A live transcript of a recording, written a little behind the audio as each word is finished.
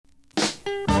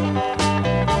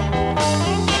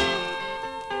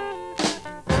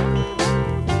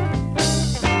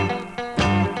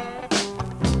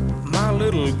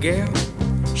gal,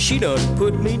 she done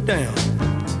put me down.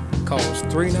 'Cause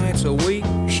 3 nights a week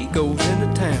she goes into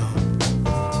town.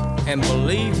 And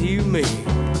believe you me,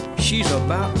 she's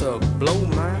about to blow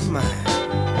my mind.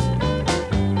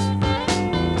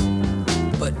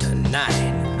 But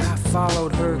tonight I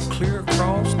followed her clear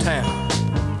across town.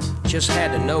 Just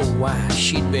had to know why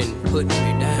she'd been putting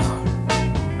me down.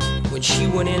 When she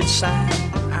went inside,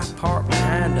 I parked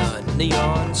behind a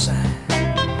neon sign.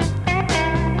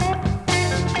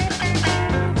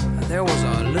 There was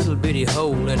a little bitty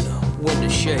hole in the window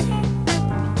shade.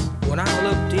 When I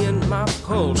looked in, my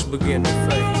pulse began to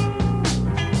fade.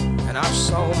 And I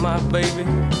saw my baby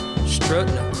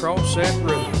strutting across that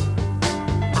road.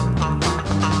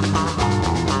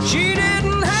 She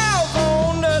didn't have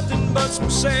on nothing but some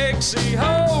sexy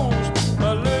hoes,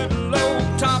 a little low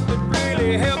top that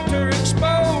really helped her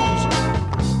expose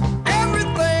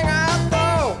everything I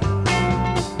thought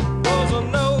was a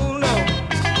no-no.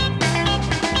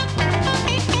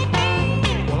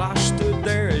 Well, I stood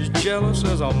there as jealous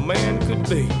as a man could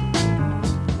be,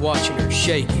 watching her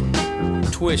shaking,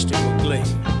 twisting with glee,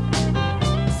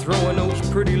 throwing those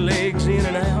pretty legs in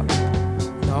and out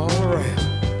and all around.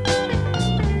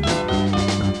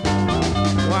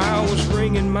 Why, I was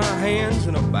wringing my hands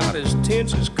and about as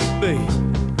tense as could be,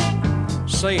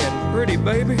 saying, pretty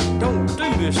baby, don't do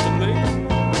this to me.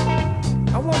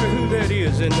 I wonder who that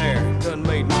is in there done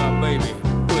made my baby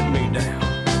put me down.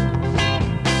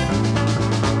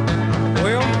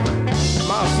 Well,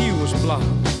 my view was blocked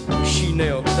as she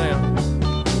knelt down,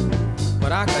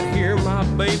 but I could hear my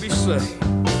baby say,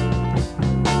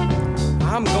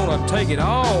 I'm gonna take it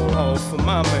all off for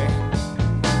my man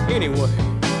anyway.